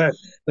 yeah.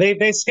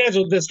 They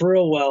scheduled this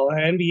real well.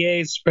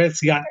 NBA's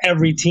got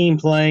every team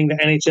playing. The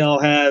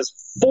NHL has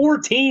 4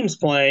 teams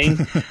playing.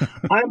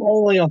 I'm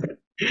only on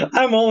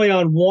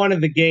one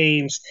of the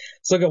games.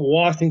 Let's look at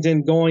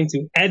Washington going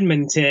to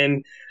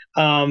Edmonton.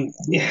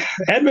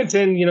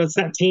 Edmonton, it's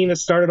that team that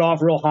started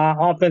off real hot,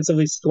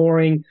 offensively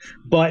scoring,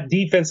 but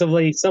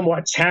defensively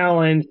somewhat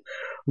challenged.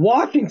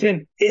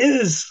 Washington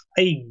is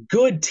a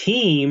good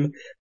team,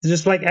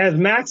 just like as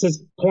Max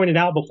has pointed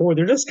out before,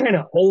 they're just kind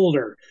of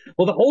older.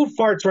 Well, the old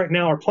farts right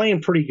now are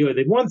playing pretty good.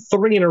 They've won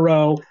 3 in a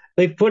row.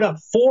 They've put up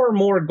 4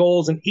 more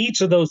goals in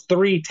each of those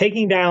 3,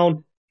 taking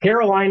down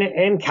Carolina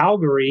and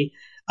Calgary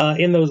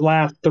in those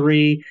last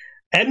 3.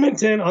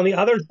 Edmonton, on the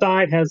other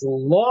side, has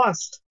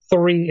lost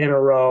 3 in a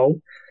row,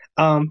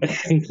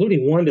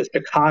 including one to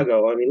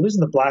Chicago. I mean, losing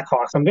the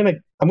Blackhawks. I'm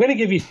gonna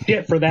give you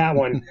shit for that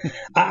one.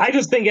 I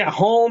just think at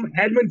home,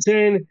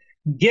 Edmonton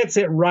gets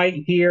it right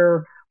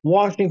here.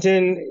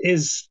 Washington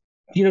is,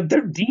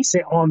 they're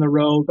decent on the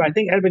road, but I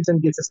think Edmonton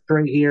gets it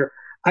straight here.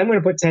 I'm going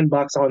to put $10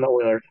 on the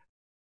Oilers.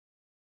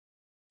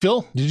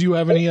 Phil, did you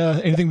have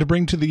anything to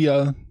bring to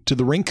the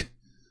rink?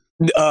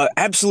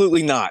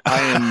 Absolutely not.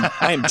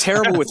 I am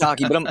terrible with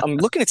hockey, but I'm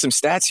looking at some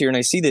stats here, and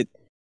I see that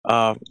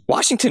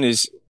Washington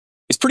is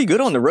pretty good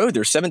on the road.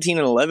 They're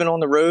 17-11 on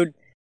the road.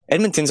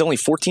 Edmonton's only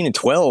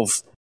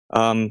 14-12.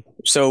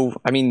 So,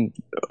 I mean,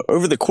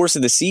 over the course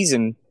of the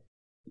season,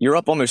 you're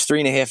up almost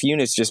 3.5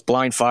 units just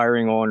blind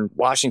firing on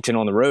Washington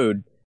on the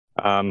road.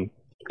 And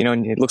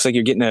it looks like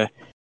you're getting a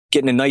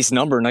nice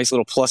number, a nice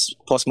little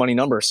plus money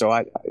number. So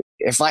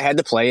if I had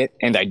to play it,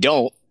 and I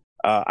don't,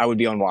 I would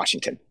be on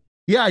Washington.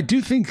 Yeah, I do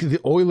think the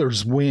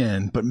Oilers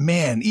win, but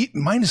man,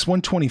 minus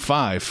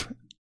 125.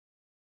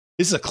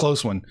 This is a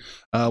close one.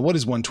 What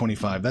is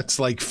 125? That's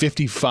like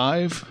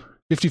 55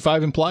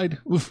 implied.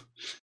 Oof.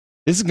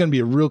 This is going to be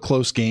a real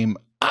close game.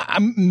 I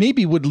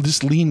maybe would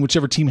just lean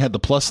whichever team had the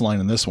plus line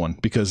in this one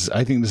because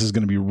I think this is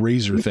going to be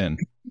razor thin.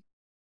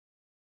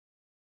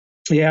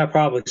 Yeah,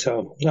 probably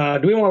so.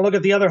 Do we want to look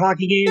at the other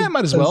hockey game? Yeah,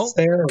 might as well.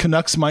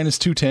 Canucks minus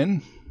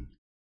 210.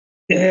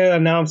 Yeah,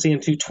 now I'm seeing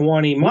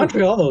 220.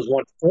 Montreal, those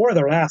won 4 of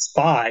their last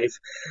 5,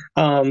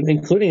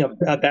 including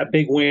that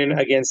big win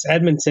against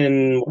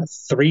Edmonton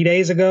 4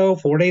 days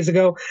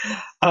ago.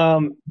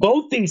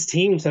 Both these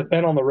teams have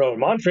been on the road.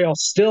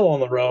 Montreal's still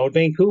on the road.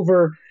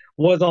 Vancouver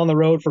was on the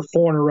road for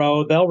 4 in a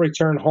row. They'll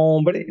return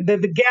home, but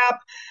the gap,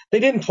 they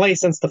didn't play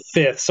since the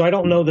 5th. So I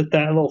don't know that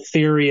little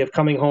theory of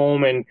coming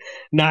home and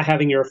not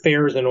having your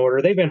affairs in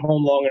order. They've been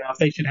home long enough.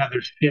 They should have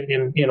their shit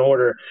in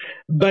order.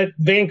 But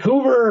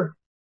Vancouver,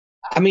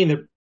 I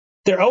mean,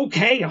 they're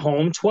okay at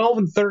home,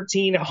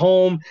 12-13 at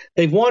home.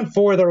 They've won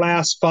 4 of their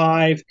last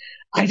 5.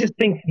 I just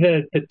think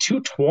the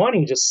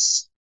 220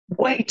 just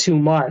way too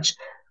much.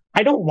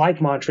 I don't like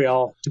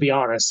Montreal, to be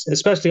honest,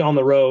 especially on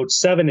the road,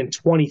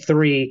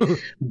 7-23.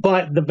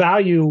 But the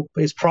value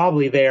is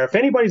probably there. If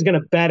anybody's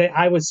going to bet it,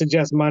 I would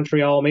suggest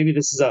Montreal. Maybe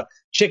this is a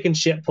chicken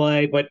shit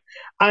play, but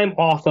I'm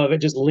off of it,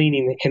 just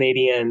leaning the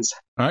Canadiens.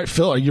 All right,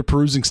 Phil, are you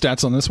perusing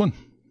stats on this one?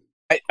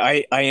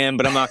 I am,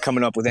 but I'm not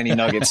coming up with any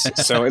nuggets.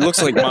 So it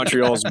looks like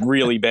Montreal's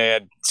really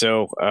bad.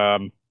 So,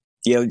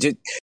 just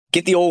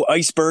get the old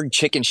iceberg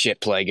chicken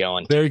shit play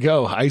going. There you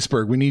go.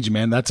 Iceberg. We need you,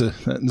 man.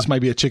 This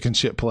might be a chicken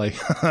shit play.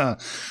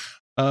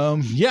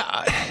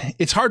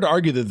 It's hard to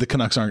argue that the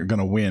Canucks aren't going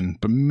to win,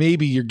 but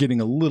maybe you're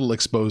getting a little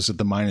exposed at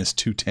the minus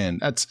 210.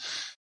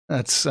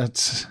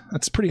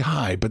 That's pretty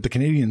high, but the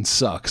Canadiens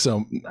suck.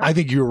 So I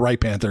think you're right,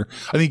 Panther.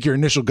 I think your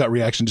initial gut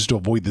reaction just to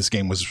avoid this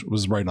game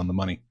was right on the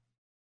money.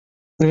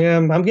 Yeah,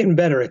 I'm getting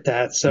better at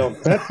that. So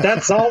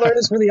that's all there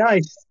is for the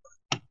ice.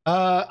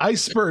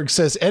 Iceberg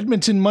says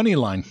Edmonton money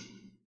line.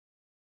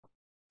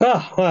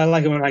 Oh, well, I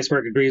like it when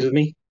Iceberg agrees with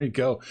me. There you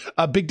go.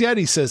 Big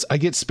Daddy says, I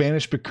get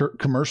Spanish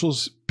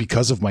commercials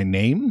because of my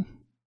name.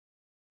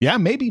 Yeah,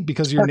 maybe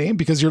because of your name,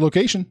 because of your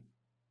location.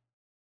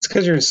 It's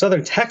because you're in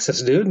Southern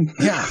Texas, dude.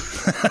 Yeah.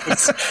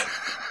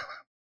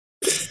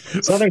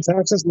 Southern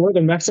Texas,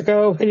 Northern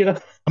Mexico, I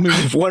mean,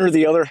 one or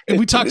the other.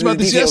 We talked about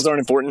this. Details aren't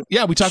important.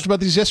 Yeah, we talked about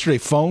these yesterday.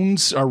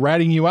 Phones are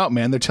ratting you out,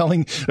 man. They're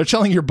telling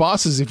your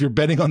bosses if you're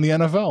betting on the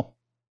NFL.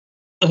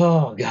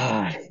 Oh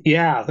God,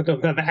 yeah.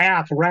 The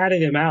app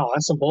ratted him out.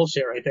 That's some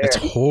bullshit right there. It's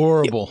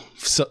horrible.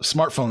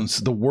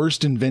 Smartphones, the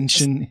worst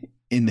invention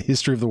in the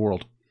history of the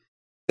world.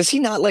 Does he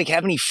not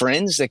have any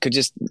friends that could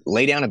just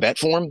lay down a bet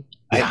for him?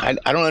 Yeah.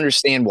 I don't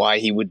understand why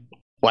he would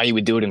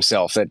do it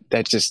himself.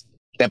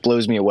 That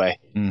blows me away.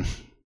 I'm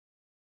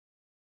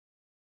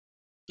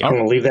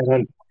gonna leave that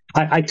on.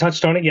 I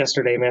touched on it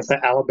yesterday, man. It's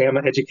that Alabama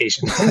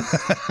education.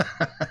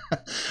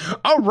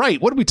 All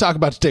right. What did we talk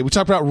about today? We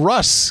talked about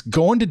Russ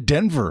going to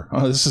Denver.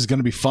 Oh, this is going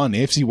to be fun.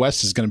 The AFC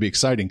West is going to be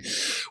exciting.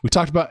 We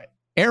talked about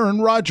Aaron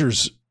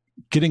Rodgers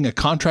getting a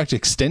contract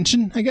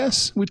extension, I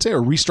guess we'd say,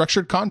 a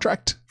restructured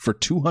contract for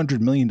 $200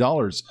 million.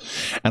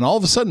 And all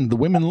of a sudden, the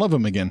women love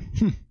him again.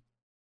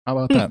 How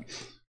about that?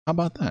 How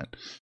about that?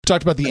 We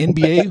talked about the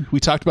NBA. We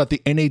talked about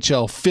the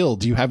NHL. Phil,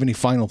 do you have any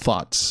final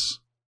thoughts?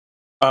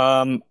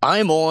 I'm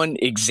on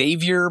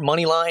Xavier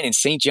moneyline and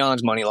St.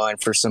 John's moneyline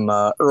for some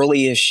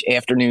early-ish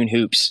afternoon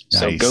hoops.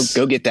 Nice.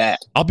 So go get that.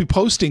 I'll be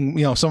posting,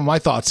 some of my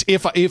thoughts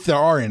if there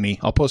are any.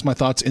 I'll post my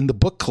thoughts in the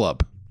book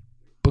club.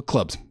 Book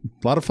clubs,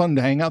 a lot of fun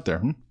to hang out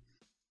there.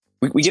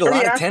 We get a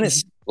lot of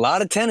tennis. A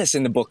lot of tennis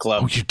in the book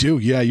club. Oh, you do,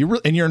 yeah.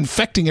 You're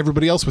infecting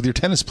everybody else with your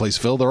tennis plays,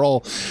 Phil. They're all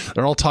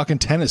talking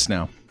tennis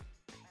now.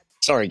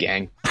 Sorry,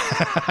 gang.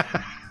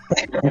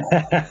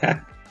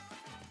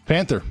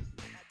 Panther,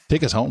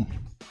 take us home.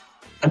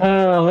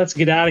 Let's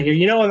get out of here.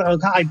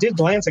 I did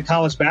glance at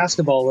college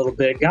basketball a little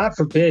bit. God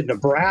forbid,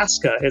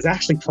 Nebraska is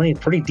actually playing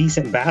pretty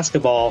decent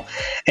basketball,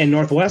 and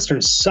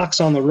Northwestern sucks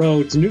on the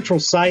road. It's a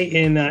neutral site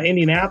in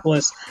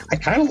Indianapolis. I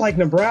kind of like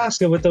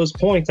Nebraska with those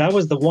points. That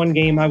was the one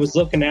game I was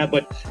looking at,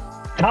 but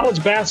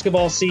college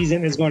basketball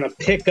season is going to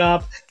pick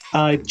up.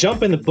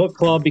 Jump in the book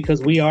club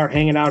because we are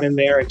hanging out in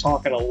there and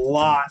talking a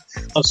lot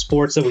of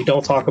sports that we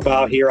don't talk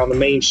about here on the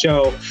main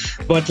show.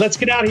 But let's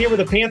get out of here with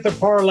a Panther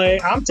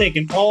parlay. I'm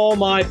taking all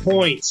my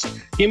points.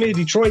 Give me the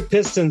Detroit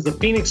Pistons, the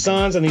Phoenix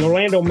Suns, and the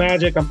Orlando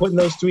Magic. I'm putting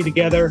those 3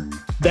 together.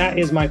 That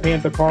is my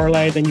Panther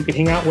parlay. Then you can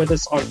hang out with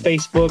us on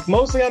Facebook,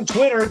 mostly on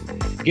Twitter.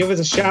 Give us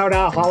a shout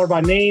out, holler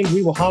by name.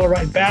 We will holler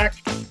right back.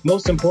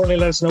 Most importantly,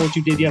 let us know what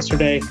you did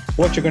yesterday,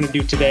 what you're going to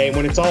do today.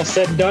 When it's all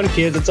said and done,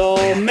 kids, it's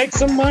all make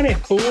some money,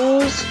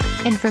 fools.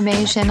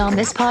 Information on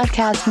this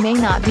podcast may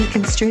not be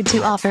construed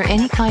to offer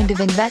any kind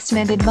of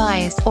investment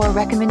advice or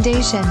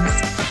recommendations.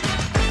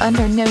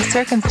 Under no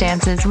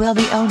circumstances will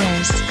the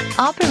owners,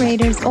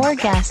 operators, or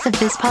guests of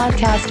this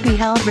podcast be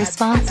held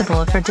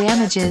responsible for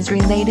damages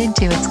related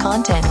to its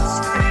contents.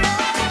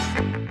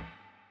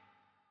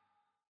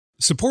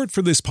 Support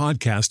for this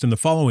podcast and the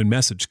following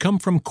message come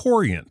from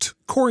Corient.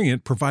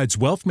 Corient provides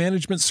wealth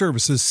management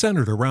services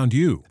centered around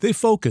you. They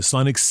focus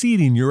on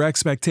exceeding your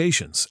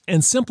expectations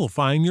and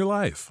simplifying your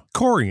life.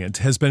 Corient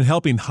has been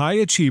helping high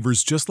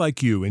achievers just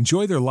like you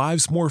enjoy their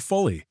lives more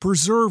fully,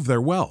 preserve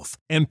their wealth,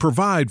 and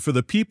provide for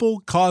the people,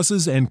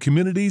 causes, and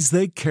communities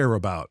they care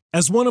about.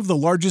 As one of the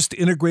largest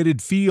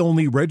integrated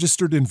fee-only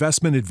registered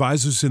investment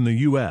advisors in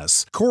the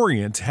U.S.,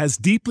 Corient has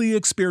deeply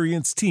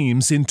experienced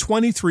teams in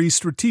 23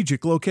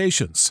 strategic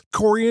locations.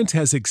 Corient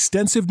has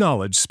extensive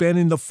knowledge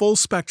spanning the full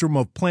spectrum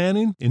of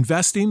planning,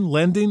 investing,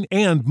 lending,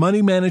 and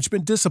money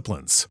management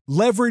disciplines.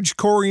 Leverage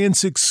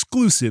Corient's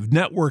exclusive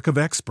network of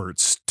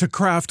experts to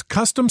craft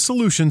custom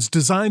solutions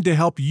designed to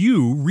help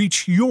you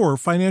reach your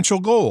financial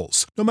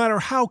goals, no matter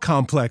how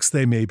complex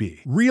they may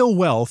be. Real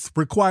wealth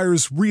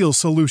requires real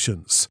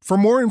solutions. For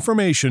more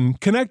information,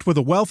 connect with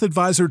a wealth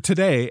advisor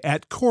today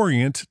at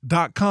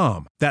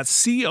Corient.com.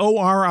 That's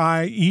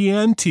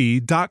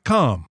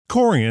Corient.com.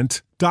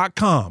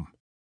 Corient.com.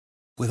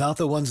 Without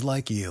the ones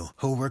like you,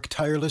 who work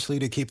tirelessly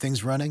to keep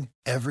things running,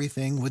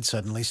 everything would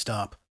suddenly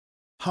stop.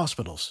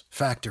 Hospitals,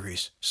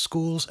 factories,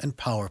 schools, and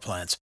power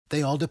plants,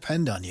 they all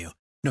depend on you.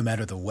 No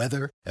matter the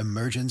weather,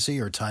 emergency,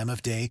 or time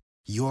of day,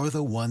 you're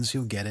the ones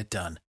who get it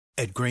done.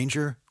 At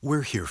Grainger,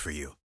 we're here for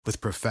you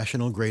with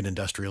professional-grade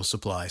industrial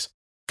supplies.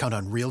 Count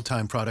on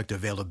real-time product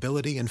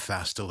availability and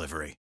fast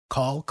delivery.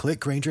 Call, click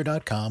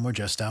Grainger.com, or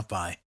just stop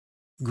by.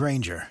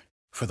 Grainger,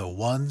 for the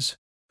ones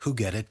who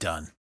get it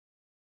done.